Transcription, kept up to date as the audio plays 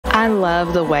I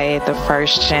love the way the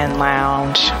First Gen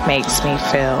Lounge makes me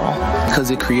feel. Because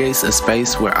it creates a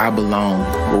space where I belong.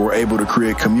 Where we're able to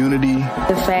create community.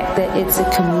 The fact that it's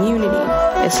a community.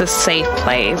 It's a safe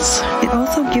place. It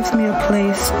also gives me a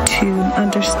place to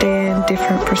understand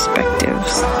different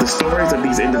perspectives. The stories of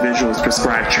these individuals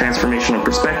prescribe transformational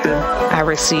perspective. I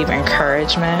receive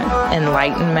encouragement,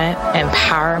 enlightenment,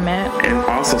 empowerment. And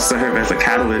also serve as a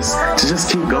catalyst to just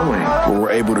keep going. Where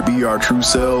we're able to be our true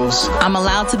selves. I'm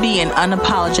allowed to be an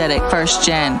unapologetic First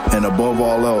Gen. And above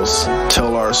all else,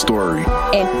 tell our story.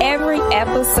 And every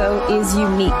episode is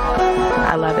unique.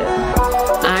 I love it.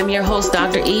 I'm your host,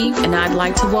 Dr. Eve, and I'd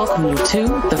like to welcome you to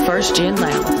the First Gen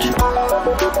Lounge.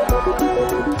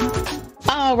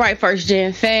 All right, First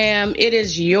Gen fam, it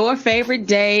is your favorite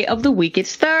day of the week.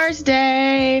 It's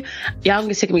Thursday. Y'all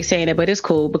get sick of me saying it, but it's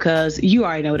cool because you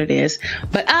already know what it is.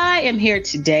 But I am here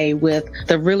today with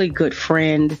the really good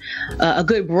friend, a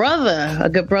good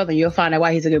brother. You'll find out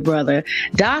why he's a good brother,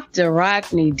 Dr.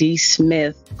 Rodney D.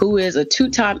 Smith, who is a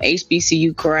 2-time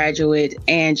HBCU graduate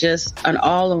and just an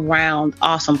all-around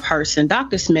awesome person.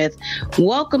 Dr. Smith,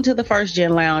 welcome to the First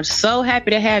Gen Lounge. So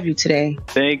happy to have you today.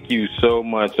 Thank you so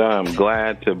much. I'm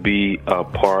glad to be a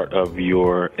part of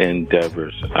your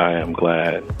endeavors. I am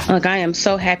glad. Look, I am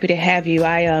so happy to have you.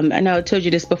 I know I told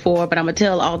you this before, but I'm gonna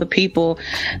tell all the people,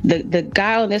 the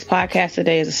guy on this podcast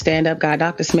today is a stand-up guy.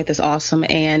 Dr. Smith is awesome,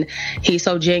 and he's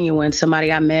so genuine.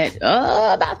 Somebody I met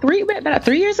about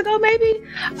 3 years ago, maybe.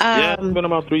 Yeah, it's been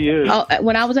about 3 years.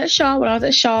 When I was at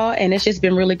Shaw, and it's just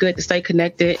been really good to stay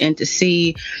connected and to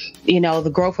see,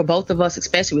 the growth for both of us,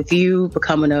 especially with you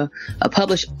becoming a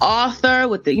published author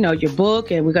with your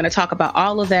book, and we're going to talk about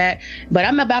all of that. But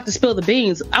I'm about to spill the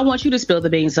beans. I want you to spill the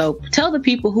beans. So tell the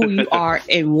people who you are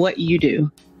and what you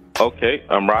do. Okay,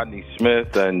 I'm Rodney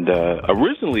Smith, and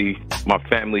originally my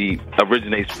family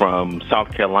originates from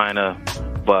South Carolina,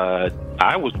 but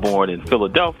I was born in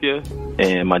Philadelphia,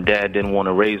 and my dad didn't want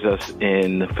to raise us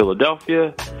in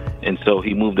Philadelphia, and so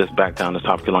he moved us back down to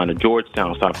South Carolina,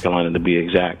 Georgetown, South Carolina to be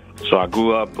exact. So I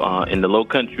grew up in the low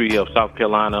country of South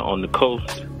Carolina on the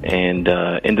coast, and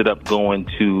ended up going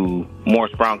to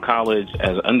Morris Brown College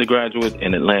as an undergraduate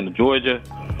in Atlanta, Georgia.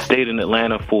 Stayed in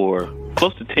Atlanta for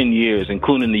close to 10 years,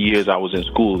 including the years I was in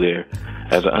school there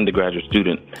as an undergraduate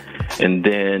student. And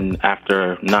then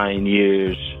after 9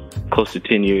 years, close to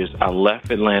 10 years, I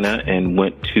left Atlanta and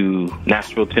went to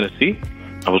Nashville, Tennessee.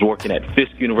 I was working at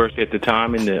Fisk University at the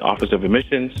time in the Office of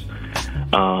Admissions.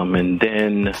 And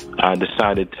then I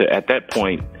decided to, at that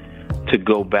point, to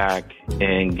go back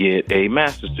and get a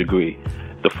master's degree.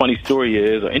 The funny story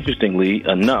is, or interestingly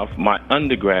enough, my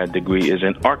undergrad degree is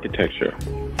in architecture,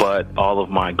 but all of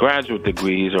my graduate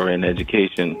degrees are in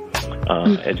education,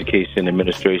 education,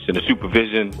 administration, and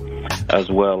supervision, as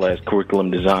well as curriculum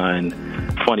design.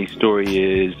 Funny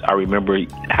story is, I remember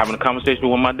having a conversation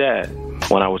with my dad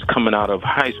when I was coming out of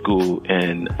high school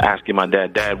and asking my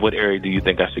dad, what area do you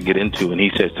think I should get into? And he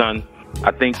said, son,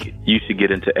 I think you should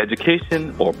get into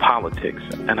education or politics.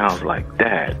 And I was like,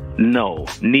 Dad, no,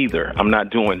 neither. I'm not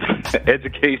doing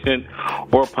education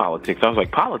or politics. I was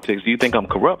like, politics? Do you think I'm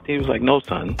corrupt? He was like, no,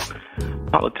 son,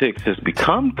 politics has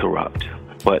become corrupt.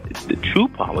 But the true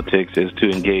politics is to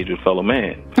engage with fellow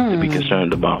man, to be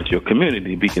concerned about your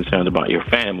community, be concerned about your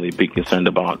family, be concerned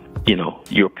about,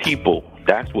 your people.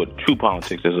 That's what true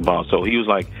politics is about. So he was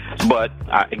like, but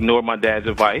I ignored my dad's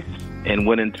advice and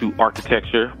went into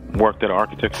architecture, worked at an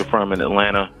architecture firm in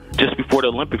Atlanta just before the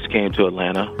Olympics came to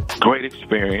Atlanta. Great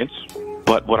experience.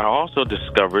 But what I also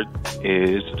discovered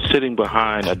is sitting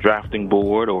behind a drafting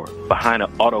board or behind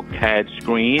an AutoCAD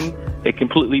screen, it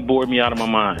completely bored me out of my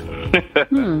mind.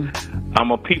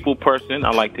 I'm a people person.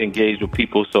 I like to engage with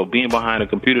people. So being behind a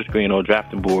computer screen or a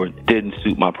drafting board didn't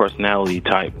suit my personality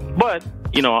type. But,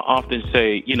 I often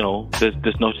say, there's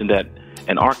this notion that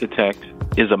an architect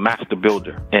is a master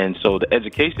builder. And so the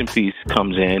education piece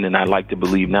comes in, and I like to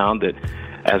believe now that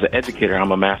as an educator,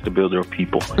 I'm a master builder of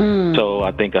people. So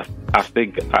I think I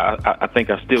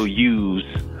still use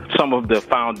some of the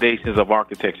foundations of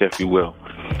architecture, if you will.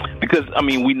 Because,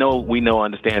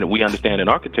 we understand in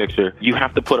architecture, you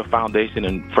have to put a foundation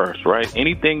in first, right?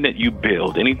 Anything that you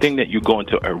build, anything that you're going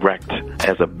to erect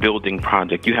as a building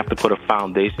project, you have to put a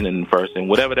foundation in first. And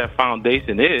whatever that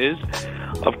foundation is,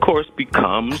 of course,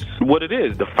 becomes what it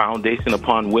is, the foundation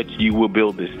upon which you will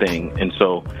build this thing. And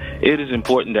so it is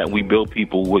important that we build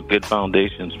people with good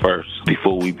foundations first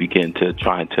before we begin to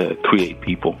try to create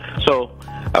people. So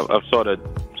I've sort of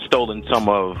stolen some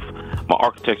of my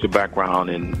architecture background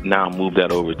and now moved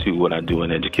that over to what I do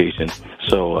in education.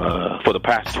 So for the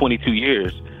past 22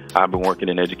 years, I've been working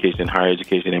in education, higher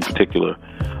education in particular,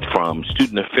 from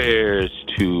student affairs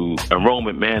to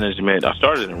enrollment management. I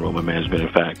started in enrollment management, in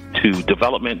fact, to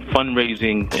development,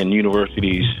 fundraising in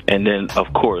universities, and then,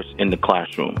 of course, in the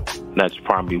classroom. That's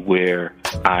probably where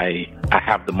I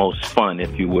have the most fun,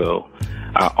 if you will.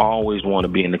 I always want to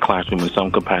be in the classroom in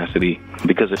some capacity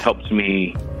because it helps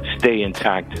me stay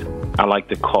intact. I like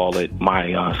to call it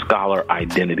my scholar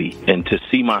identity, and to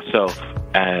see myself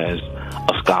as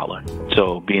a scholar.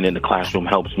 So being in the classroom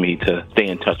helps me to stay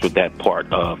in touch with that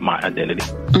part of my identity.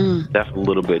 That's a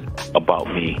little bit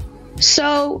about me.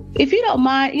 So if you don't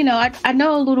mind, I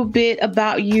know a little bit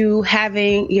about you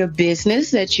having your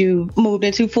business that you moved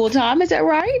into full time. Is that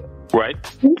right? Right.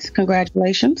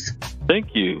 Congratulations.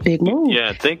 Thank you. Big move.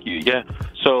 Yeah, thank you. Yeah.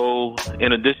 So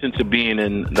in addition to being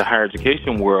in the higher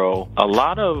education world, a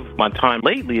lot of my time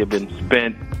lately have been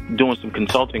spent doing some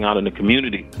consulting out in the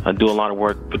community. I do a lot of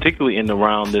work, particularly in and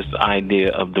around this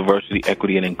idea of diversity,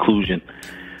 equity, and inclusion.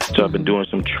 So I've been doing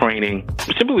some training,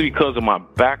 simply because of my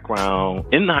background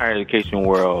in the higher education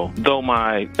world. Though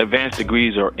my advanced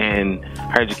degrees are in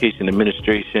higher education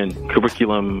administration,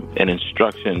 curriculum, and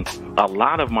instruction, a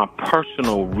lot of my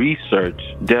personal research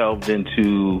delved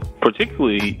into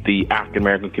particularly the African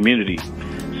American community.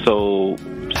 So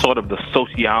sort of the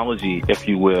sociology, if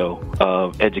you will,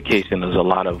 of education is a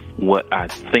lot of what I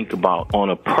think about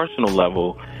on a personal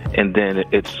level, and then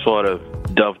it's sort of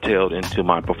dovetailed into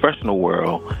my professional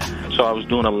world. So I was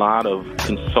doing a lot of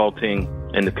consulting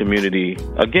in the community,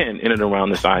 again, in and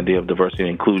around this idea of diversity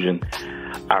and inclusion.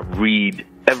 I read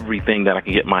everything that I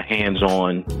can get my hands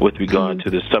on with regard to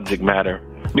the subject matter,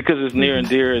 because it's near and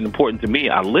dear and important to me.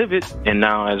 I live it, and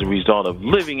now as a result of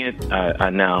living it,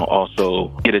 I now also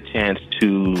get a chance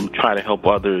to try to help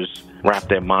others wrap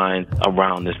their mind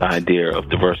around this idea of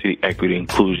diversity, equity,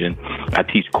 inclusion. I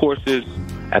teach courses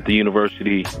at the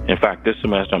university. In fact, this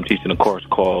semester I'm teaching a course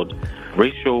called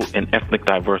Racial and Ethnic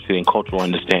Diversity and Cultural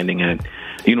Understanding at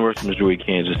the University of Missouri,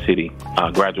 Kansas City,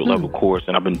 graduate level course.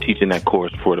 And I've been teaching that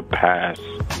course for the past,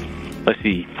 5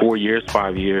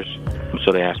 years.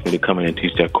 So they asked me to come in and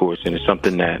teach that course. And it's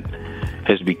something that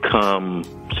has become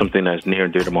something that's near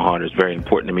and dear to my heart. It's very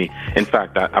important to me. In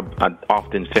fact, I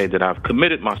often say that I've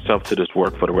committed myself to this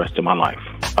work for the rest of my life.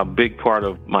 A big part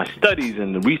of my studies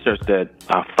and the research that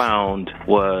I found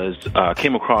was,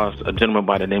 came across a gentleman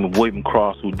by the name of William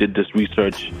Cross, who did this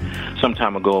research some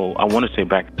time ago, I want to say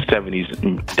back in the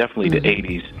 70s, definitely the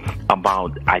 80s,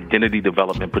 about identity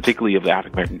development, particularly of the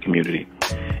African American community.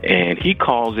 And he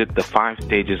calls it the 5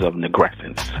 stages of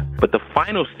negrescence. But the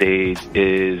final stage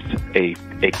is a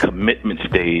commitment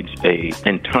stage, a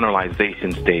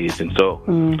internalization stage. And so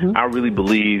I really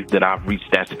believe that I've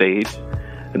reached that stage,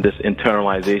 this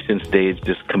internalization stage,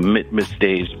 this commitment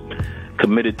stage,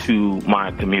 committed to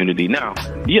my community. Now,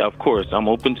 yeah, of course, I'm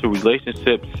open to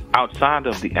relationships outside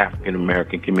of the African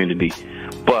American community,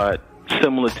 but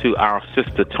similar to our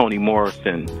sister Toni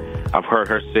Morrison, I've heard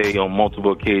her say on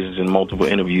multiple occasions in multiple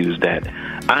interviews that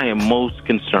I am most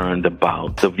concerned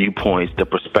about the viewpoints, the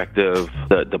perspective,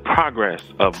 the progress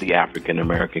of the African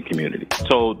American community.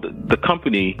 So the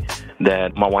company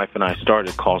that my wife and I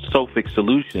started, called Throwback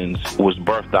Solutions, was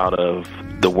birthed out of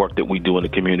the work that we do in the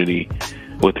community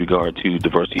with regard to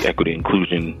diversity, equity,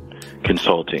 inclusion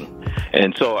consulting.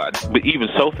 And so, but even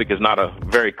Throwback is not a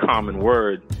very common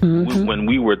word. When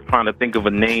we were trying to think of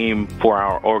a name for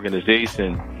our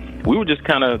organization, we were just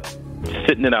kind of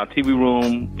sitting in our TV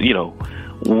room,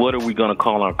 what are we going to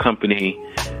call our company?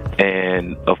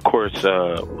 And of course,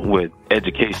 with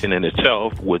education in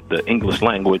itself, with the English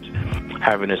language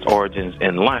having its origins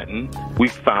in Latin, we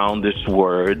found this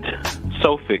word.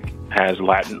 Throwback has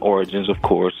Latin origins, of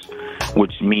course,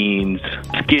 which means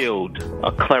skilled,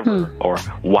 clever, or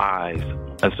wise.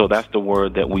 And so that's the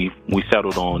word that we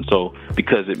settled on. So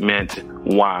because it meant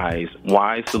wise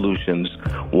solutions,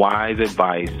 wise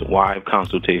advice, wise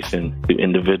consultation to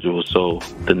individuals. So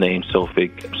the name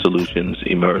Throwback Solutions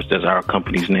emerged as our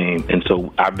company's name. And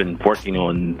so I've been working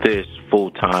on this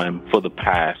full time for the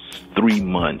past 3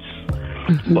 months.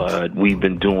 But we've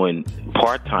been doing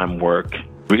part-time work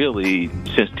really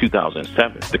since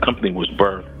 2007. The company was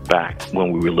birthed back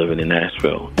when we were living in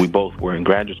Nashville. We both were in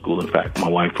graduate school. In fact, my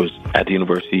wife was at the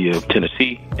University of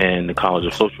Tennessee and the College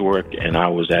of Social Work, and I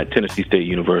was at Tennessee State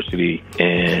University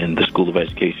and the School of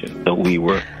Education. So we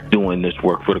were doing this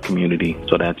work for the community.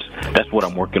 So that's what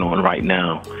I'm working on right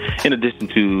now. In addition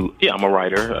to, I'm a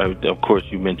writer. Of course,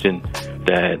 you mentioned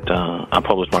that I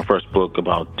published my first book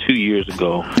about 2 years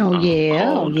ago.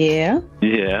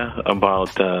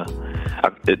 About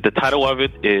the title of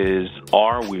it is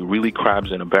 "Are We Really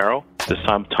Crabs in a Barrel?" The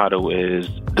subtitle is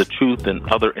The Truth and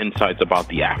Other Insights About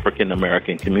the African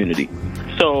American Community.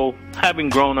 So, having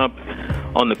grown up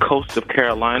on the coast of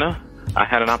Carolina, I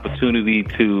had an opportunity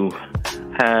to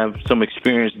have some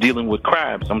experience dealing with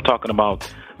crabs. I'm talking about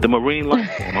the marine life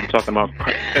form. I'm talking about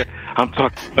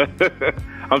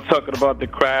the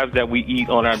crabs that we eat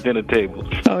on our dinner tables.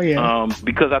 Oh yeah.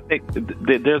 Because I think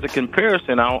there's a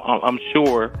comparison. I'm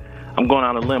sure. I'm going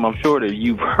on a limb. I'm sure that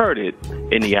you've heard it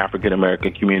in the African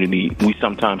American community. We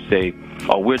sometimes say,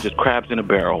 "Oh, we're just crabs in a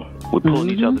barrel. We're pulling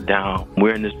each other down.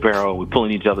 We're in this barrel. We're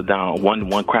pulling each other down."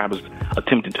 One crab is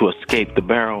attempting to escape the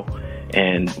barrel,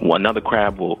 and another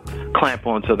crab will clamp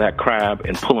onto that crab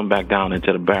and pull him back down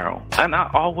into the barrel. And I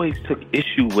always took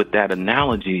issue with that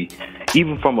analogy,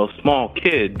 even from a small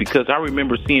kid, because I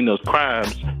remember seeing those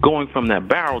crabs going from that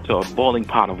barrel to a boiling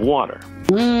pot of water.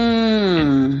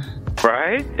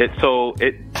 Right? So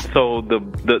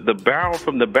the barrel,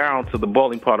 from the barrel to the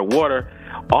boiling pot of water,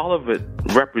 all of it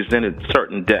represented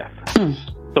certain death.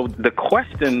 So the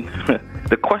question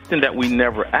that we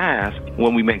never ask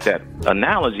when we make that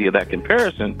analogy or that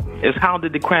comparison is, how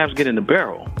did the crabs get in the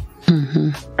barrel?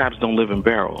 Crabs don't live in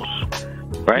barrels,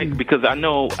 right? Because I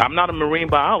know, I'm not a marine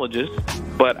biologist,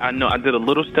 but I know I did a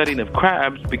little studying of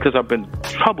crabs because I've been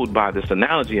troubled by this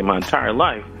analogy in my entire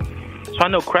life. So I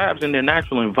know crabs in their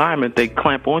natural environment, they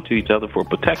clamp onto each other for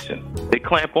protection. They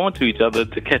clamp onto each other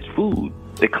to catch food.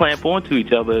 They clamp onto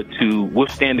each other to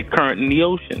withstand the current in the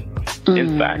ocean.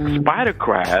 In fact, spider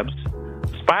crabs,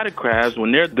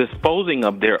 when they're disposing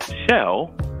of their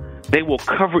shell, they will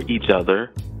cover each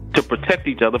other to protect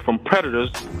each other from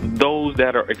predators, those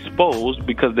that are exposed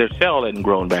because their shell hasn't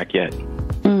grown back yet.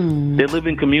 They live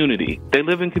in community.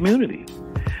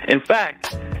 In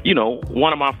fact,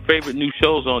 one of my favorite new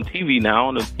shows on TV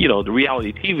now, the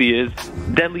reality TV, is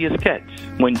Deadliest Catch.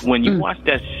 When you watch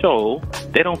that show,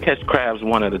 they don't catch crabs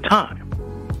one at a time.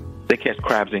 They catch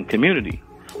crabs in community.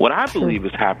 What I believe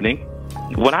is happening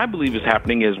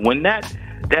is when that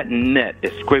net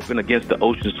is scraping against the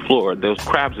ocean's floor, those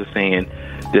crabs are saying,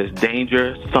 there's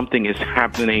danger, something is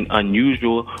happening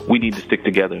unusual, we need to stick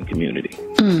together in community.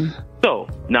 So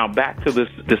now back to this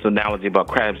analogy about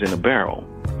crabs in a barrel.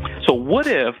 So what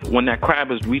if, when that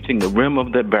crab is reaching the rim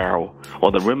of that barrel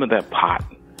or the rim of that pot,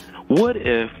 what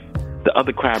if the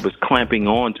other crab is clamping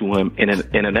on to him in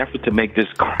an effort to make this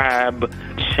crab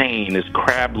chain, this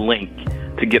crab link,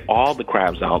 to get all the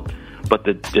crabs out? But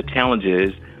the challenge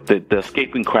is that the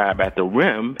escaping crab at the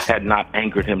rim had not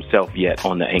anchored himself yet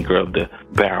on the anchor of the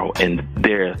barrel, and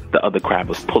there the other crab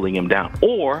was pulling him down.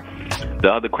 Or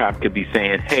the other crab could be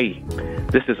saying, hey,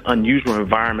 this is unusual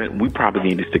environment, we probably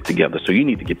need to stick together, so you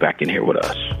need to get back in here with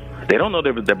us. They don't know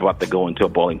they're about to go into a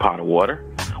boiling pot of water.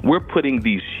 We're putting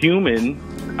these human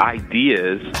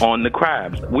ideas on the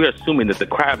crabs. We're assuming that the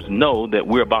crabs know that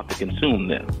we're about to consume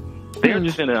them. They're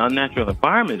just in an unnatural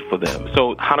environment for them.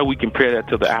 So how do we compare that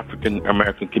to the African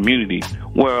American community?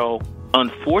 Well,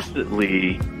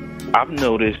 unfortunately, I've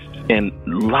noticed in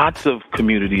lots of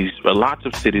communities, or lots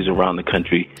of cities around the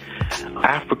country,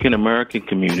 African American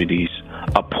communities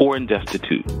are poor and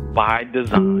destitute by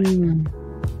design.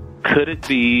 Could it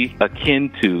be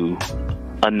akin to,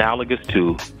 analogous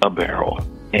to, a barrel?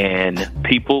 And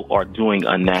people are doing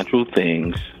unnatural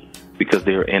things because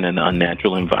they're in an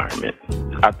unnatural environment.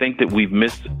 I think that we've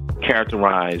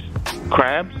mischaracterized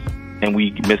crabs, and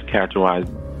we mischaracterized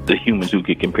the humans who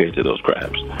get compared to those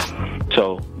crabs.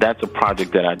 So that's a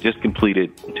project that I just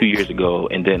completed 2 years ago,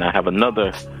 and then I have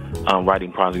another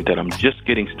writing project that I'm just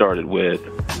getting started with,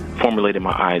 formulating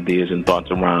my ideas and thoughts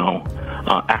around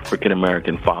African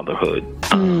American fatherhood.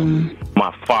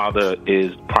 My father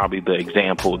is probably the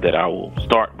example that I will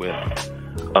start with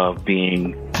of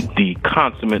being the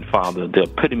consummate father, the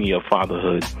epitome of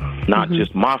fatherhood. Not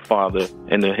just my father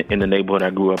in the neighborhood I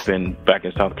grew up in back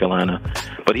in South Carolina,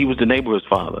 but he was the neighborhood's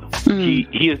father.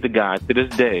 He is the guy to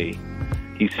this day.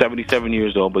 He's 77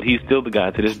 years old, but he's still the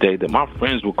guy to this day that my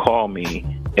friends will call me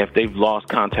if they've lost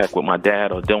contact with my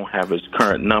dad or don't have his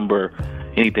current number,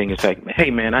 anything. It's like, hey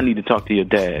man, I need to talk to your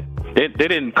dad. They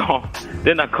didn't call.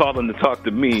 They're not calling to talk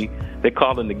to me. They're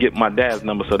calling to get my dad's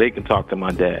number so they can talk to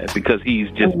my dad, because he's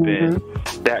just been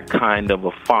that kind of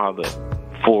a father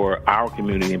for our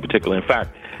community in particular. In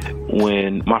fact,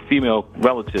 when my female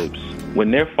relatives, when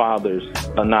their fathers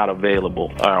are not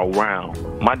available or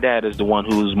around, my dad is the one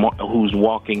who's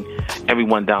walking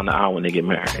everyone down the aisle when they get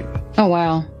married. Oh,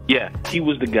 wow. Yeah, he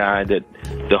was the guy that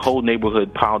the whole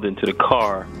neighborhood piled into the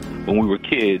car when we were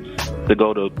kids. to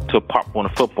go to Pop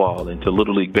Warner football and to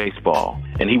Little League baseball.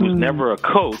 And he was never a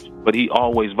coach, but he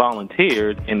always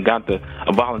volunteered and got a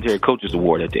voluntary coaches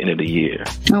award at the end of the year.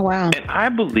 Oh, wow. And I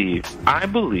believe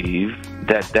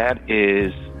that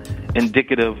is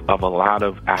indicative of a lot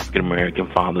of African American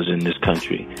fathers in this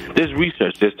country.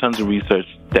 There's tons of research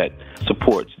that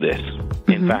supports this.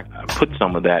 In fact, I put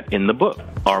some of that in the book,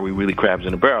 Are We Really Crabs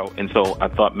in a Barrel? And so I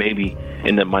thought maybe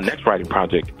in my next writing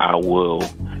project, I will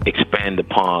expand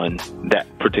upon that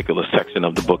particular section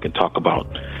of the book and talk about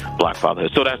Black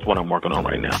fatherhood. So that's what I'm working on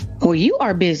right now. Well, you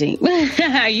are busy.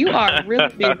 You are really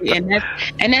busy.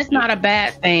 And that's not a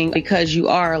bad thing, because you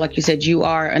are, like you said, you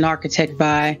are an architect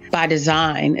by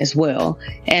design as well.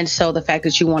 And so the fact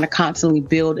that you want to constantly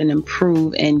build and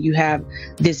improve, and you have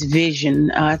this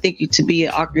vision, I think to be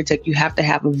an architect, you have to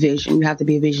have a vision. You have to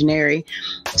be a visionary.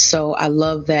 So I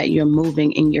love that you're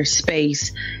moving in your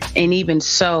space. And even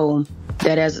so,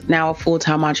 that as now a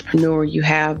full-time entrepreneur, you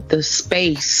have the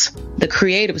space, the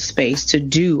creative space to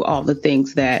do all the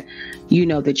things that you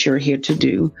know that you're here to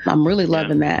do. I'm really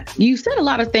loving that. You said a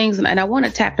lot of things, and I want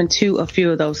to tap into a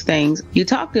few of those things. You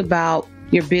talked about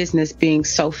your business being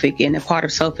Sophic, and a part of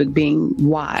Sophic being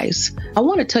wise. I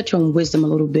want to touch on wisdom a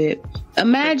little bit.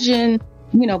 Imagine,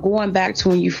 going back to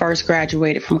when you first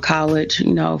graduated from college,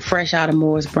 fresh out of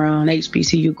Morris Brown,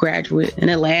 HBCU graduate in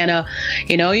Atlanta,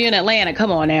 you're in Atlanta.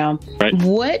 Come on now. Right.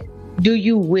 What do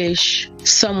you wish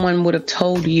someone would have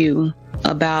told you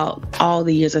about all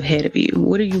the years ahead of you?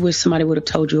 What do you wish somebody would have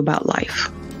told you about life?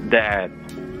 That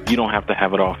you don't have to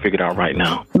have it all figured out right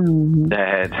now.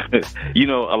 That,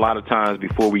 a lot of times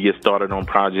before we get started on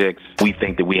projects, we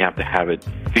think that we have to have it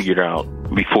figured out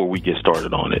before we get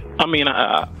started on it. I mean,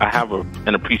 I have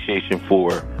an appreciation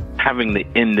for having the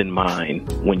end in mind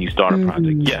when you start a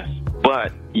project, yes.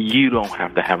 But you don't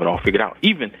have to have it all figured out.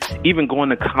 Even going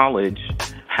to college,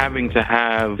 having to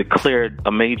have declared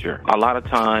a major. A lot of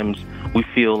times we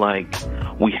feel like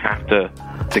we have to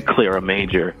declare a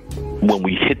major when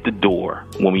we hit the door,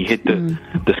 when we hit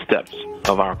the steps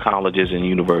of our colleges and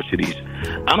universities.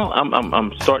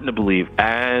 I'm starting to believe,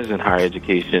 as in higher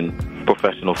education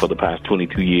professional for the past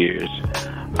 22 years,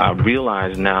 I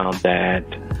realize now that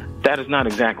is not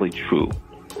exactly true.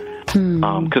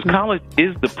 Because college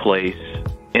is the place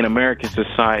in American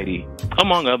society,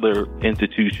 among other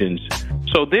institutions.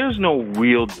 So there's no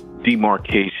real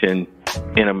demarcation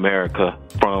in America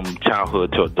from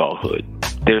childhood to adulthood.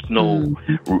 There's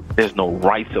no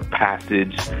rites of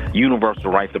passage,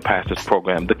 universal rites of passage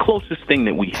program. The closest thing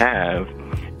that we have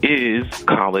is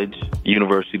college,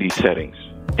 university settings.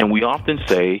 And we often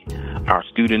say our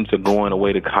students are going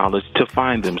away to college to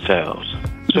find themselves.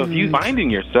 So if you're finding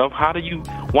yourself, why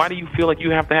do you feel like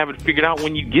you have to have it figured out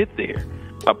when you get there?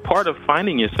 A part of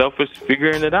finding yourself is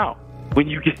figuring it out when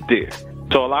you get there.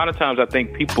 So a lot of times I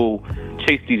think people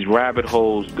chase these rabbit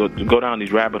holes, go down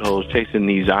these rabbit holes, chasing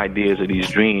these ideas or these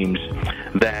dreams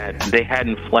that they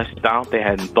hadn't fleshed out, they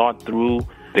hadn't thought through.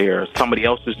 They're somebody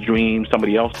else's dream,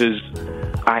 somebody else's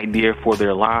idea for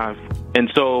their life. And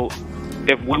so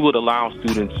if we would allow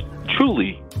students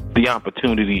truly the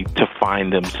opportunity to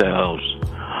find themselves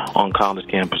on college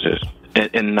campuses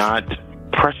and not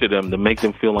pressure them to make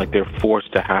them feel like they're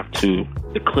forced to have to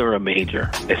declare a major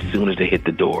as soon as they hit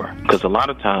the door. Because a lot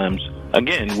of times,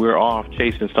 again, we're off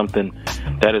chasing something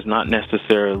that is not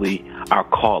necessarily our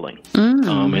calling.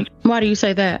 And why do you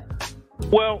say that?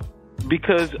 Well,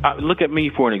 because look at me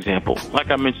for an example. Like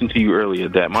I mentioned to you earlier,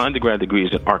 that my undergrad degree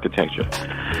is in architecture.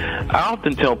 I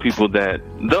often tell people that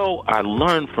though I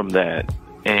learned from that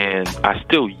and I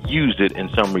still used it in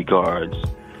some regards,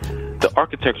 the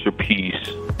architecture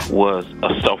piece was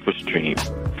a selfish dream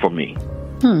for me.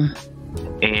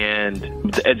 And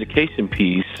the education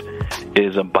piece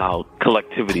is about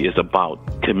collectivity, is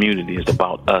about community, is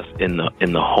about us in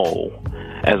the whole,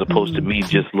 as opposed to me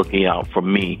just looking out for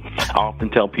me. I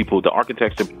often tell people the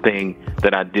architecture thing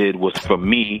that I did was for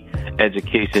me,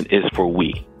 education is for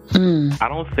we. I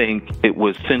don't think it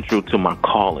was central to my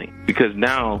calling, because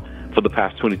now for the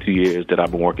past 22 years that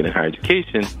I've been working in higher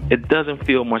education, it doesn't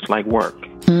feel much like work.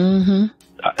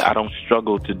 I don't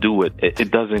struggle to do it.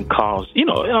 It doesn't cause,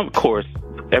 of course,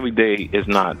 every day is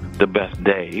not the best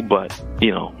day, but,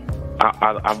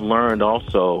 I've learned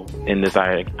also in this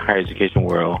higher education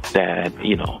world that,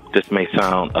 this may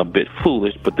sound a bit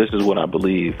foolish, but this is what I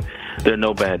believe. There are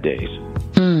no bad days.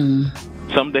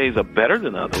 Some days are better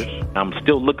than others. I'm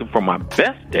still looking for my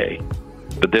best day,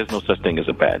 but there's no such thing as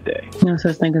a bad day. No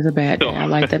such thing as a bad day. I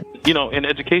like that. In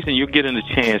education, you're getting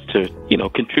a chance to,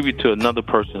 contribute to another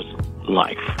person's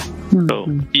life. So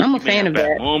I'm a fan of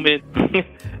that moment.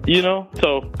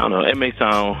 So I don't know. It may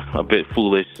sound a bit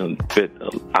foolish and a bit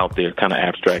out there, kind of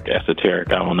abstract,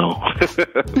 esoteric. I don't know.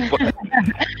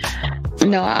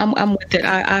 No, I'm with it.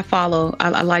 I follow.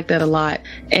 I like that a lot.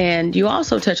 And you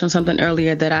also touched on something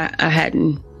earlier that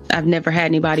I've never had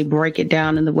anybody break it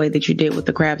down in the way that you did with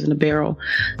the crabs in the barrel.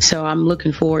 So I'm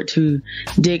looking forward to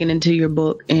digging into your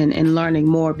book and learning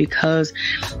more, because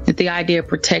the idea of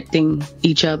protecting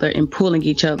each other and pulling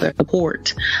each other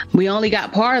apart. We only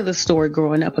got part of the story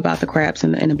growing up about the crabs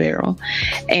in the barrel.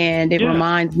 And it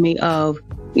reminds me of,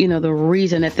 the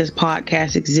reason that this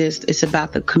podcast exists. It's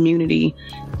about the community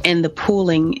and the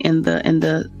pulling and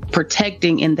the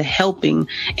protecting and the helping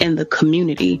in the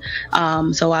community.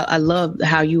 So I love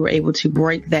how you were able to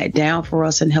break that down for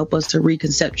us and help us to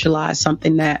reconceptualize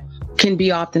something that can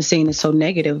be often seen as so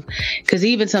negative. Because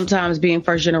even sometimes being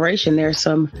first generation, there's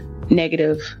some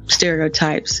negative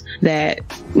stereotypes that,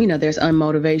 there's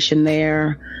unmotivation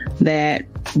there, that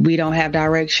we don't have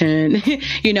direction,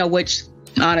 which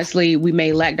honestly, we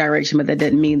may lack direction, but that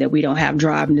doesn't mean that we don't have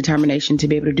drive and determination to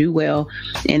be able to do well.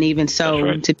 And even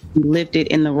so, to be lifted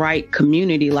in the right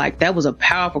community, like that was a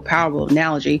powerful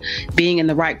analogy. Being in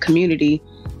the right community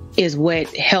is what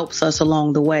helps us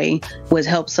along the way, what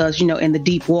helps us, in the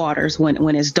deep waters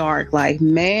when it's dark. Like,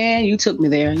 man, you took me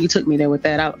there. You took me there with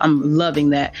that. I'm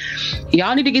loving that.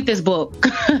 Y'all need to get this book.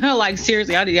 Like,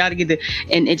 seriously, y'all need to get it.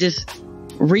 And it just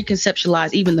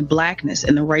reconceptualize even the blackness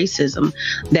and the racism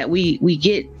that we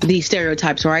get these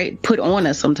stereotypes, right, put on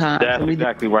us sometimes. That's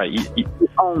exactly right. You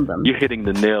own them. You're hitting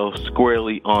the nail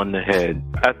squarely on the head.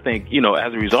 I think,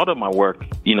 as a result of my work,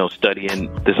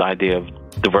 studying this idea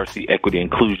of diversity, equity,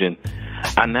 inclusion,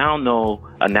 I now know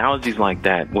analogies like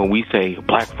that when we say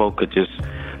black folk are just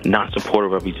not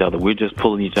supportive of each other, we're just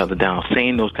pulling each other down,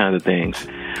 saying those kinds of things.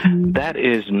 Mm-hmm. That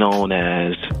is known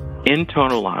as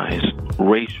internalized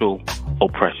racial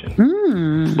oppression.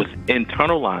 With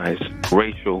internalized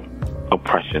racial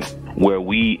oppression, where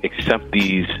we accept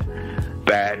these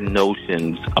bad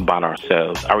notions about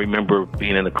ourselves. I remember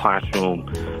being in the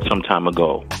classroom some time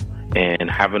ago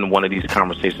and having one of these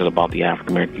conversations about the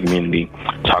African American community,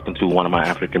 talking to one of my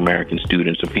African American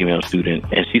students, a female student,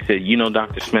 and she said,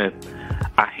 Dr. Smith,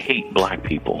 I hate black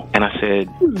people. And I said,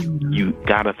 you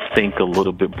got to think a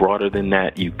little bit broader than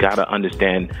that. You got to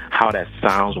understand how that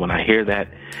sounds. When I hear that,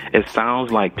 it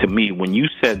sounds like, to me, when you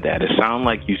said that, it sounded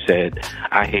like you said,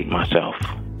 I hate myself.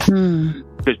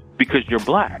 Because you're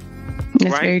black.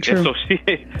 That's right? very true. And so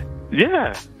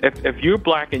if you're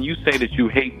black and you say that you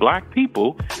hate black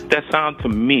people, it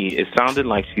sounded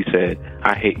like she said,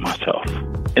 I hate myself.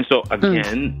 And so,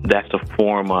 again, that's a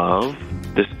form of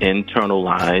this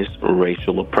internalized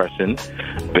racial oppression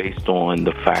based on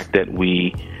the fact that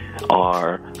we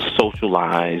are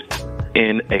socialized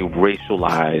in a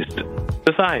racialized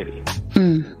society.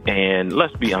 And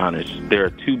let's be honest, there are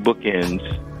two bookends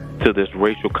to this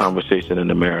racial conversation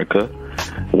in America.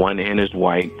 One end is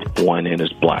white, one end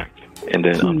is black. And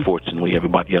then, unfortunately,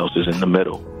 everybody else is in the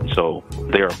middle. So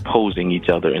they're opposing each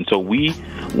other. And so we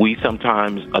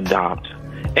sometimes adopt.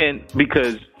 And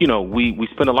because, we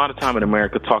spend a lot of time in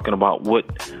America talking about what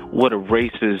a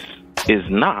racist is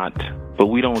not, but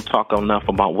we don't talk enough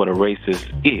about what a racist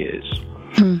is.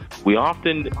 We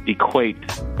often equate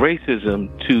racism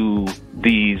to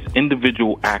these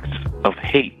individual acts of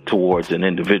hate towards an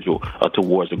individual or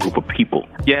towards a group of people.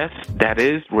 Yes, that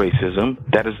is racism.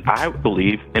 That is, I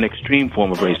believe, an extreme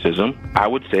form of racism. I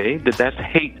would say that that's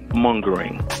hate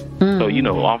mongering. So,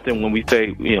 often when we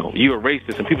say, you're a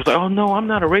racist, and people say, oh, no, I'm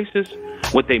not a racist,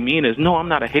 what they mean is, no, I'm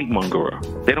not a hate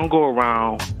mongerer. They don't go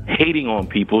around hating on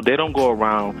people. They don't go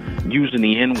around using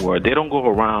the N-word. They don't go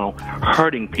around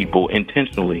hurting people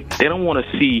intentionally. They don't want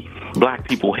to see black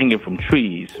people hanging from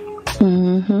trees.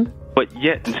 But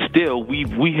yet and still,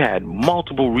 we had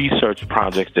multiple research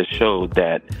projects that showed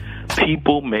that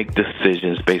people make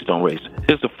decisions based on race.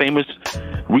 There's a famous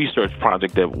research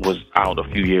project that was out a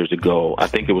few years ago. I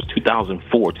think it was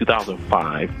 2004,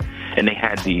 2005. And they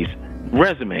had these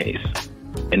resumes.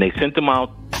 And they sent them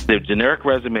out. They're generic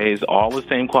resumes, all the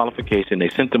same qualification. They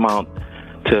sent them out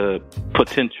to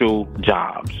potential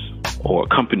jobs or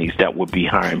companies that would be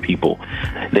hiring people.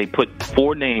 They put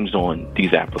 4 names on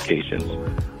these applications,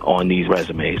 on these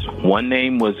resumes. One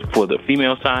name was, for the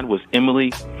female side, was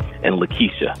Emily and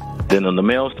Lakeisha. Then on the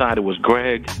male side, it was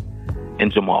Greg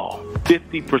and Jamal.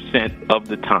 50% of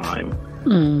the time,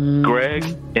 Greg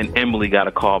and Emily got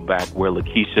a call back, where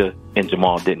Lakeisha and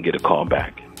Jamal didn't get a call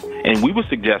back. And we would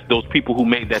suggest those people who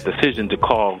made that decision to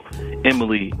call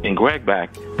Emily and Greg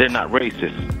back, they're not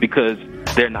racist, because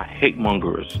they're not hate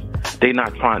mongers. They're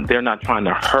not trying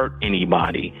to hurt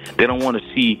anybody. They don't want to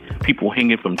see people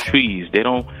hanging from trees. They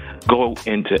don't go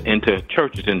into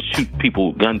churches and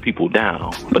gun people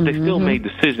down. But they still made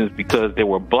decisions because there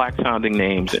were black sounding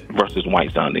names versus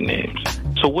white sounding names.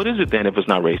 So what is it then if it's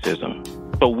not racism?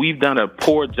 So we've done a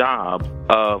poor job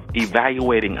of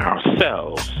evaluating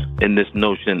ourselves in this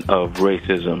notion of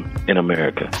racism in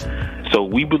America. So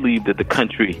we believe that the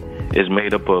country is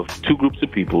made up of two groups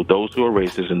of people, those who are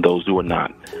racist and those who are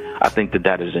not. I think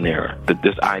that is an error. That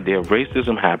this idea of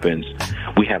racism happens,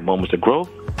 we have moments of growth,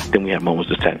 then we have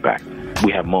moments of setback.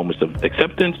 We have moments of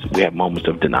acceptance, we have moments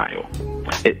of denial.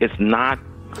 It's not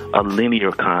a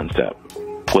linear concept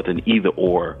with an either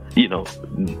or. You know,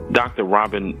 Dr.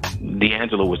 Robin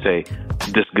DiAngelo would say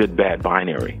this good bad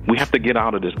binary. We have to get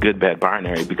out of this good bad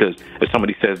binary, because if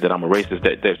somebody says that I'm a racist,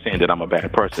 that they're saying that I'm a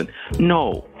bad person.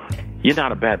 No, you're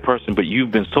not a bad person, but you've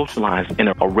been socialized in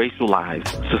a racialized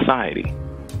society.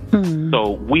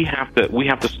 So we have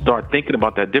to start thinking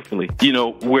about that differently. You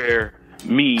know, where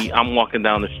I'm walking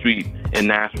down the street in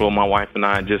Nashville, my wife and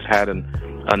I just had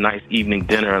a nice evening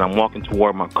dinner, and I'm walking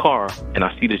toward my car, and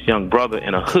I see this young brother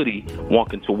in a hoodie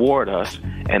walking toward us,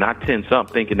 and I tense up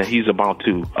thinking that he's about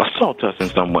to assault us in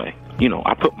some way. You know,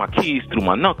 I put my keys through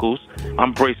my knuckles.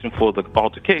 I'm bracing for the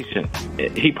altercation.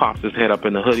 He pops his head up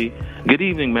in the hoodie. "Good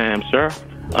evening, ma'am, sir.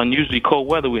 Unusually cold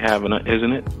weather we have,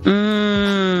 isn't it?"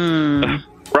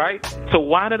 Right? So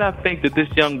why did I think that this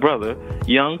young brother,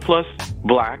 young plus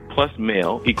black plus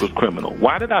male equals criminal?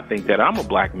 Why did I think that? I'm a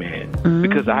black man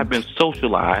because I've been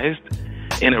socialized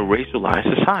in a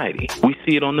racialized society. We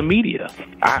see it on the media.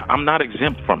 I'm not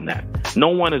exempt from that. No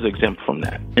one is exempt from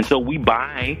that. And so we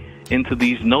buy into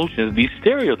these notions, these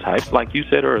stereotypes, like you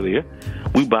said earlier.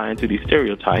 We buy into these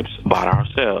stereotypes about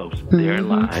ourselves. Therein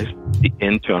lies the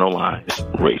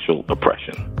internalized racial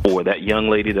oppression. Or that young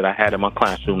lady that I had in my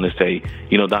classroom to say,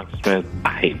 you know, Dr. Smith,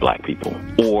 I hate black people.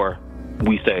 Or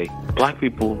we say, black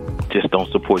people just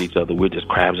don't support each other. We're just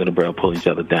crabs in a barrel pulling each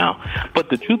other down. But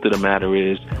the truth of the matter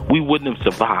is, we wouldn't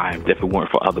have survived if it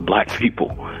weren't for other black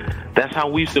people. That's how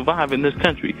we survive in this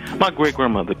country. My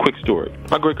great-grandmother, quick story.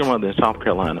 My great-grandmother in South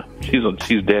Carolina,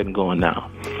 she's dead and gone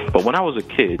now. But when I was a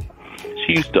kid,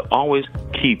 she used to always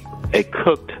keep a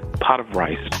cooked pot of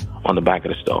rice on the back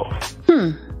of the stove.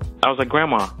 I was like,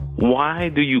 Grandma, why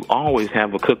do you always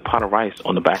have a cooked pot of rice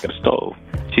on the back of the stove?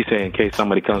 She said, in case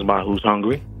somebody comes by who's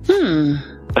hungry.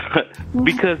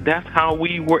 Because that's how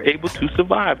we were able to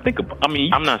survive.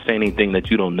 I'm not saying anything that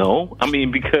you don't know.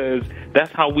 Because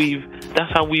that's how we've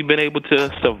been able to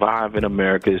survive in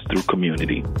America, is through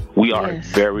community. We are a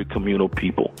very communal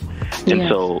people. And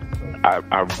so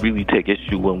I really take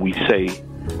issue when we say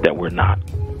that we're not,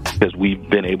 because we've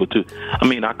been able to.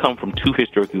 I come from two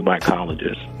historically black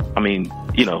colleges.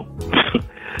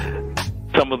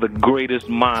 Some of the greatest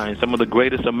minds, some of the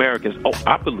greatest Americans,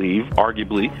 I believe,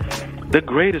 arguably, the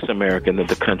greatest American that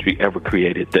the country ever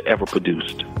created, that ever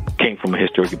produced, came from a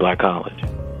historically black college,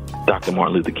 Dr.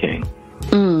 Martin Luther King.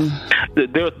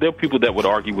 There are people that would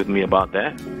argue with me about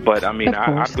that, but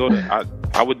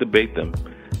I would debate them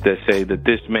that say that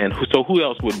this man, who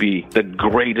else would be the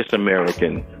greatest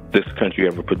American this country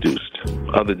ever produced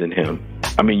other than him?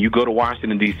 You go to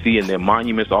Washington, D.C., and there are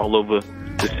monuments all over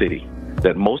the city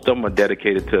that most of them are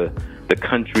dedicated to the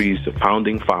country's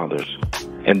founding fathers.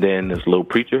 And then this little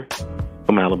preacher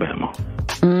from Alabama.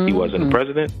 He wasn't a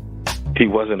president. He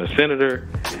wasn't a senator.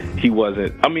 He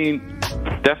wasn't.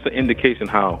 That's an indication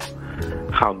how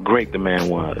great the man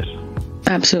was.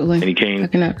 Absolutely. And he came.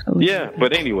 Yeah,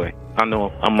 but anyway, I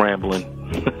know I'm rambling.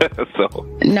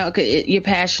 No, you're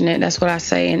passionate. That's what I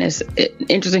say, and it's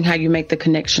interesting how you make the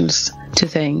connections to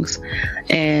things.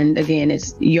 And again,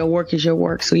 it's your work is your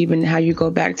work. So even how you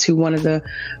go back to one of the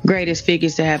greatest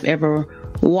figures to have ever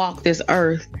walked this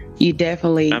earth, you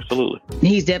definitely,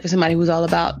 he's definitely somebody who's all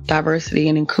about diversity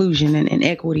and inclusion and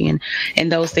equity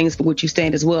and those things for which you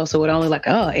stand as well. So it only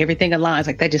everything aligns,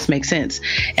 like that just makes sense.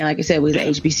 And like I said, we're an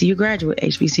HBCU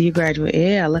graduate.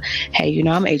 Yeah. Hey,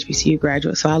 I'm an HBCU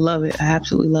graduate, so I love it. I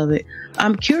absolutely love it.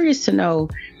 I'm curious to know,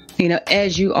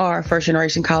 as you are a first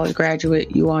generation college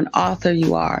graduate, you are an author,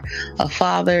 you are a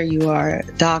father, you are a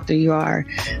doctor, you are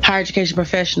a higher education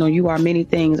professional, you are many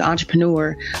things,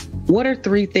 entrepreneur. What are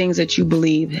 3 things that you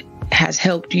believe has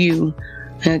helped you,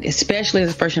 especially as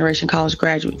a first generation college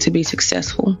graduate, to be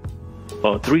successful?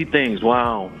 3 things.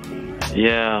 Wow.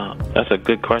 Yeah, that's a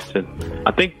good question.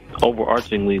 I think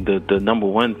overarchingly, the number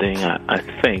one thing I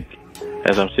think,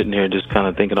 as I'm sitting here just kind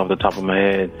of thinking off the top of my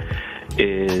head,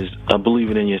 is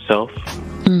believing in yourself.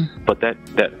 But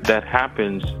that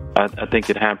happens, I think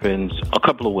it happens a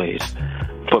couple of ways.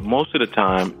 But most of the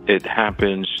time, it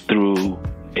happens through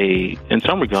in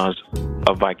some regards,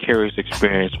 a vicarious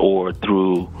experience, or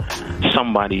through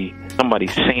somebody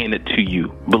saying it to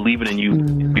you, believing in you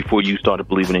before you started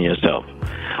believing in yourself.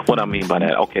 What I mean by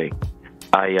that, okay,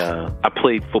 I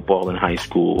played football in high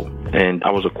school, and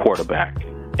I was a quarterback.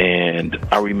 And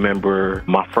I remember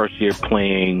my first year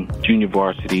playing junior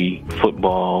varsity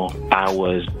football. I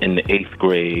was in the 8th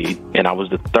grade, and I was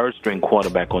the third string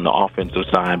quarterback on the offensive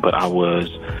side, but I was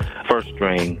first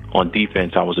string on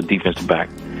defense. I was a defensive back.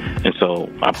 And so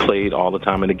I played all the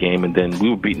time in the game, and then we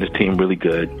were beating this team really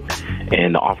good,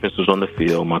 and the offense was on the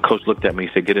field. My coach looked at me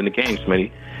and said, "Get in the game, Smitty."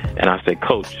 And I said,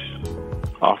 "Coach,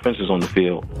 offense is on the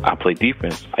field. I play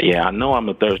defense." "Yeah, I know I'm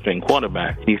a third string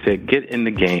quarterback." He said, "Get in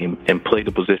the game and play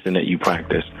the position that you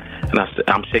practice." And I said,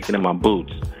 I'm shaking in my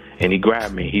boots. And he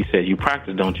grabbed me. He said, "You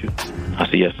practice, don't you?" I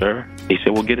said, "Yes, sir." He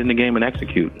said, "Well, get in the game and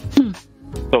execute."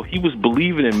 So he was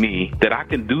believing in me that I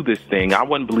can do this thing. I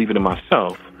wasn't believing in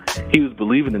myself. He was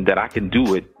believing in that I can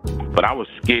do it, but I was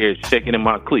scared, shaking in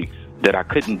my cleats, that I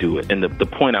couldn't do it. And the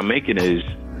point I'm making is,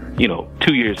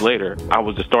 2 years later, I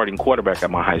was the starting quarterback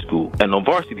at my high school and on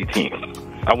varsity team.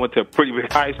 I went to a pretty big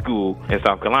high school in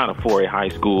South Carolina, 4A high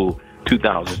school,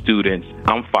 2,000 students.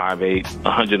 I'm 5'8",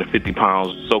 150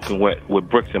 pounds, soaking wet with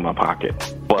bricks in my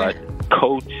pocket. But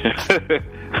Coach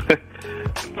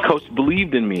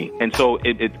believed in me. And so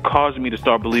it caused me to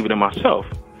start believing in myself.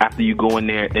 After you go in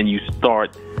there and you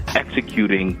start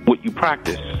executing what you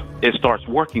practice, it starts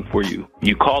working for you.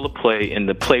 You call a play and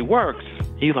the play works.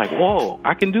 You're like, whoa,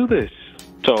 I can do this.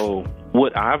 So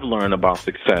what I've learned about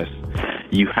success,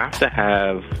 you have to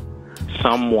have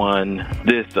someone,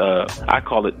 I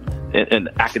call it an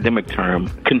academic term,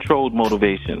 controlled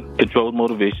motivation. Controlled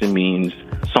motivation means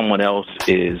someone else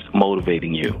is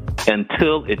motivating you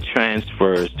until it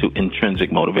transfers to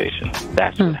intrinsic motivation.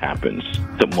 That's what happens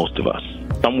to most of us.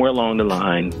 Somewhere along the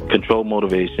line, controlled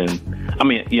motivation. I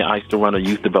used to run a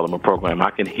youth development program. I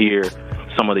can hear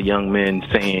some of the young men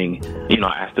saying, I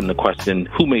asked them the question,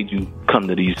 "Who made you come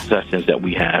to these sessions that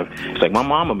we have?" It's like, "My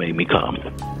mama made me come."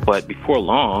 But before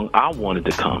long, I wanted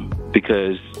to come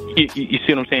because, you see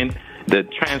what I'm saying? The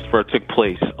transfer took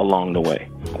place along the way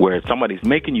where somebody's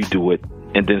making you do it,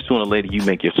 and then sooner or later you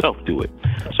make yourself do it.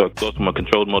 So it goes from a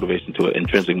controlled motivation to an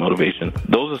intrinsic motivation.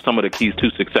 Those are some of the keys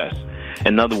to success.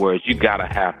 In other words, you got to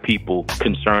have people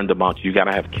concerned about you. You got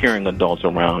to have caring adults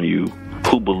around you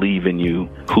who believe in you,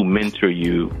 who mentor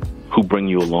you, who bring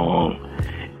you along.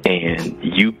 And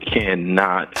you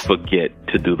cannot forget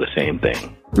to do the same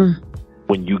thing.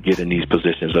 When you get in these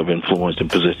positions of influence and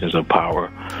positions of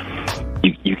power,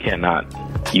 you cannot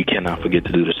forget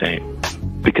to do the same.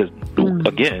 Because,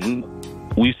 again,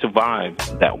 we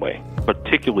survived that way,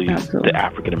 particularly the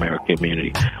African American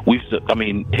community.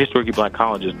 Historically Black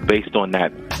College is based on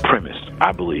that premise,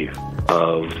 I believe,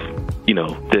 of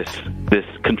this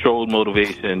controlled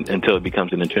motivation until it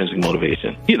becomes an intrinsic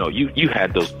motivation. You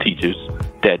had those teachers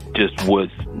that just was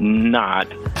not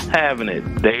having it.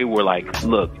 They were like,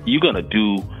 "Look, you're gonna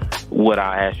do what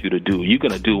I ask you to do. You're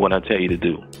gonna do what I tell you to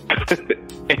do,"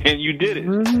 and you did it.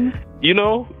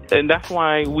 And that's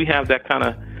why we have that kind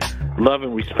of love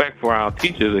and respect for our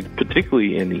teachers,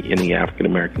 particularly in the African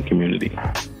American community.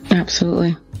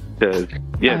 Absolutely. Because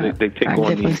they take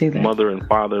on these mother and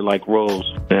father like roles.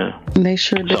 Yeah, they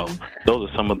sure do. So those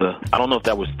are some of the. I don't know if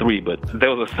that was 3, but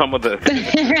those are some of the.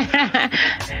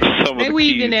 They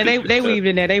weaved in there. They weaved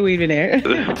in there. They weaved in there.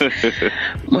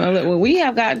 Well, we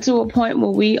have gotten to a point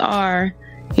where we are,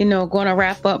 going to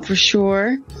wrap up for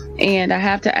sure. And I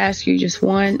have to ask you just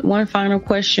one final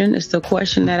question. It's the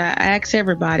question that I ask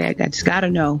everybody. I just got to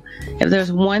know if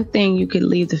there's one thing you could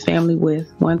leave the family with,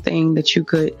 one thing that you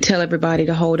could tell everybody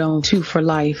to hold on to for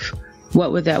life.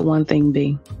 What would that one thing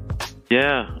be?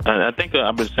 Yeah, I think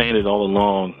I've been saying it all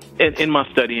along. In my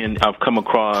studying, I've come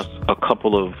across a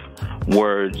couple of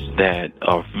words that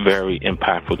are very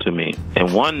impactful to me.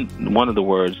 And one of the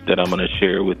words that I'm going to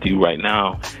share with you right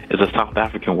now is a South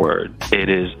African word. It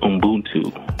is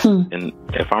Ubuntu. And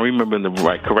if I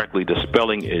remember correctly, the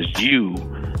spelling is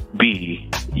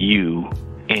U-B-U-N-T-U,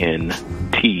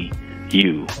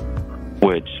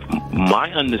 which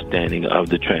my understanding of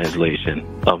the translation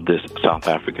of this South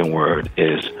African word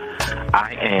is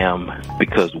I am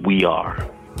because we are.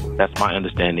 That's my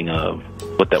understanding of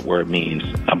what that word means.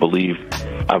 I believe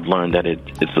I've learned that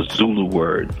it's a Zulu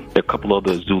word. There are a couple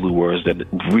other Zulu words that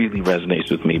really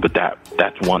resonates with me, but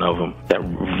that's one of them that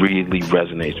really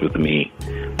resonates with me.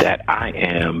 That I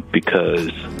am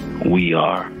because we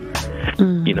are.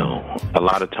 A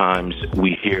lot of times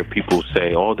we hear people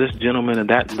say, "Oh, this gentleman and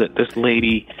this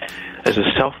lady is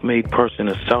a self-made person,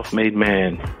 a self-made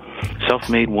man,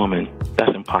 self-made woman."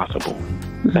 That's impossible.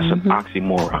 That's an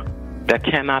oxymoron. That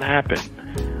cannot happen.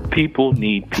 People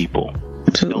need people.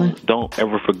 Absolutely. Don't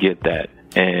ever forget that.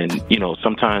 And, you know,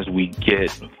 sometimes we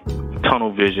get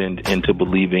tunnel visioned into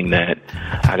believing that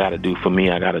I got to do for me,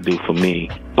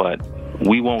 but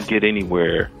we won't get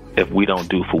anywhere if we don't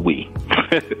do for we.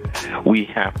 We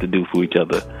have to do for each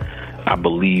other. I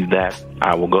believe that.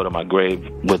 I will go to my grave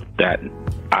with that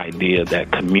idea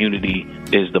that community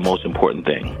is the most important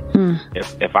thing.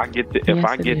 If I get there, if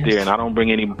I get there and I don't bring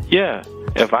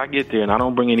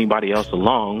anybody else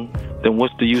along, then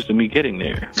what's the use of me getting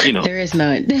there? You know, there is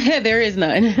none. There is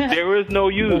none. There is no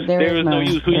use. There is no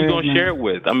use. Who you gonna share it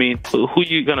with? I mean, who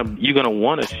you're gonna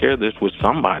want to share this with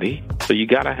somebody. So you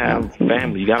gotta have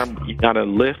family. You gotta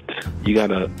lift. You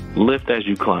gotta lift as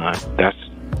you climb.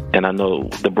 And I know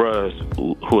the brothers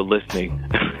who are listening,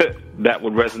 that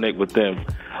would resonate with them.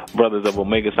 Brothers of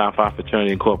Omega Psi Phi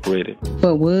Fraternity Incorporated.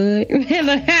 But what? I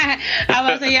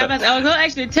was going to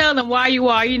actually tell them why you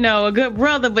are, a good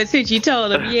brother, but since you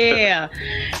told them, there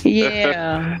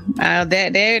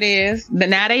it is. But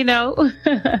now they know.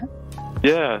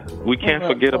 Yeah, we can't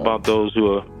forget about those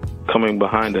who are coming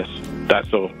behind us. That's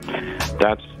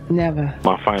never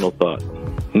my final thought.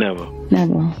 Never.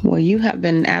 Well, you have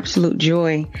been an absolute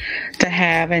joy to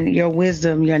have, and your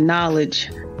wisdom, your knowledge.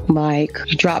 Mike,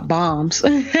 you drop bombs.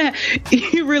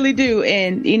 You really do.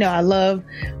 And I love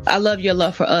your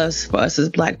love for us as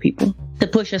Black people, to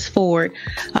push us forward.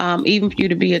 Even for you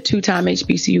to be a 2-time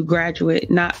HBCU graduate,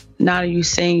 not are you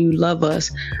saying you love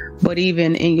us, but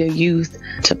even in your youth,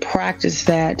 to practice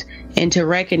that and to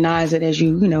recognize it as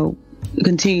you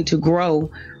continue to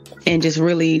grow, and just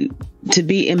really to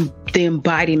be in the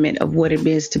embodiment of what it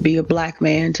is to be a Black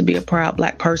man, to be a proud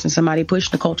Black person, somebody pushing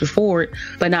the culture forward,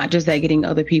 but not just that, getting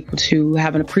other people to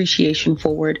have an appreciation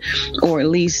for it, or at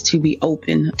least to be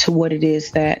open to what it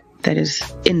is that is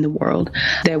in the world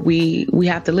that we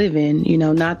have to live in.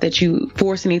 Not that you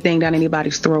force anything down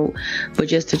anybody's throat, but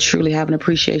just to truly have an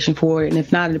appreciation for it. And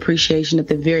if not an appreciation, at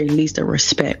the very least a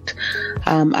respect.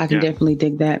 I can definitely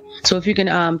dig that. So if you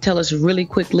can tell us really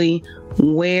quickly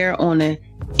where on the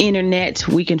internet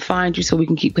we can find you so we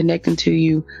can keep connecting to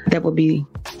you, that would be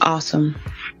awesome.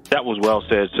 That was well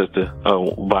said, sister.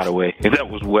 Oh, by the way, that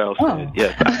was well said.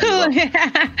 Yes.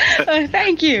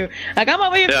 Thank you. Like, I'm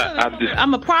over here.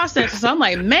 I'm a processor, so I'm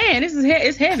like, man, this is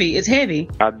it's heavy. It's heavy.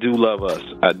 I do love us.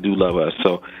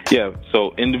 So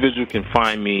So individual can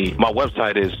find me. My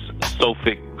website is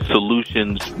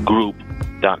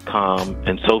SOPHICsolutionsgroup.com,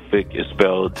 and Sophic is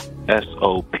spelled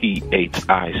SOPHIC.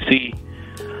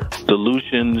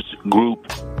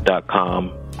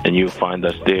 Solutionsgroup.com, and you'll find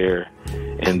us there.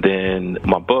 And then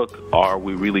my book, Are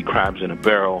We Really Crabs in a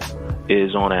Barrel,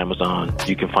 is on Amazon.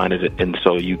 You can find it, and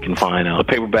so you can find a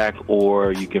paperback,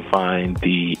 or you can find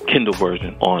the Kindle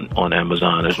version on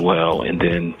Amazon as well. And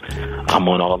then I'm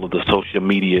on all of the social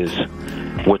medias,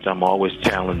 which I'm always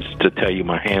challenged to tell you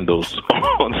my handles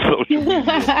on social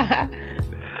media.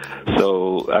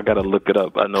 So I got to look it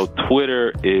up. I know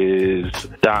Twitter is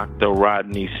Dr.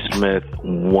 Rodney Smith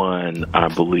 1, I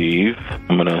believe.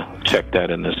 I'm going to check that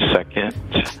in a second.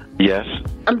 Yes,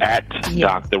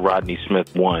 Dr. Rodney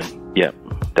Smith 1. Yep,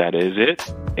 that is it.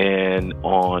 And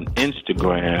on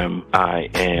Instagram,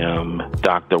 I am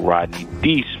Dr. Rodney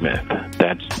D. Smith.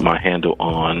 That's my handle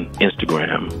on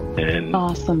Instagram. And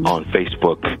awesome. On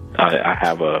Facebook, I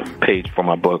have a page for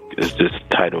my book. It's just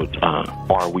titled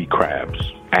Are We Crabs?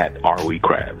 @Are We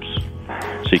Crabs.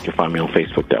 So you can find me on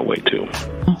Facebook that way too.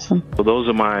 Awesome. So those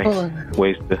are my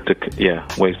ways to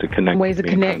connect. Ways to connect,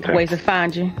 ways to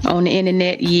find you on the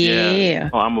internet. Yeah.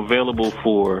 I'm available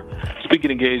for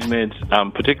speaking engagements.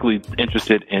 I'm particularly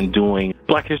interested in doing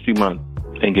Black History Month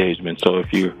engagements. So as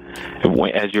you're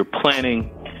planning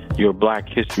your Black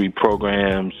History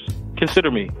programs,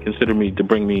 consider me to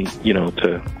bring me,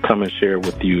 to come and share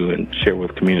with you and share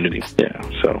with community. Yeah.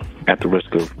 So at the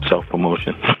risk of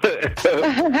self-promotion. As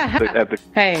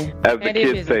the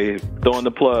kids say, throwing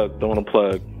the plug. Do what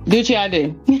you gotta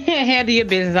do. Handle your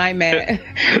business. I ain't mad.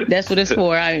 That's what it's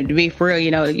for. To be for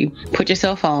real, you put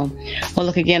yourself on. Well,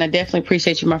 look, again, I definitely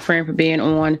appreciate you, my friend, for being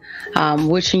on.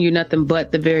 Wishing you nothing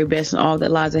but the very best and all that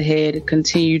lies ahead.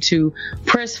 Continue to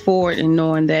press forward and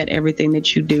knowing that everything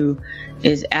that you do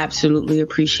is absolutely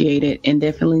appreciated and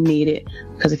definitely needed.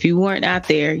 Because if you weren't out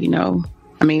there,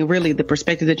 really the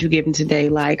perspective that you're giving today,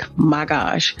 like, my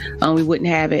gosh, we wouldn't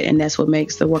have it. And that's what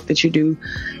makes the work that you do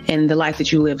and the life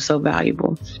that you live so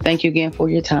valuable. Thank you again for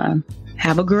your time.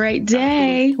 Have a great day.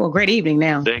 Absolutely. Well, great evening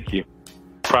now. Thank you.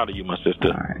 Proud of you, my sister.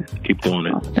 All right. Keep doing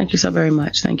it. Thank you so very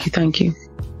much. Thank you.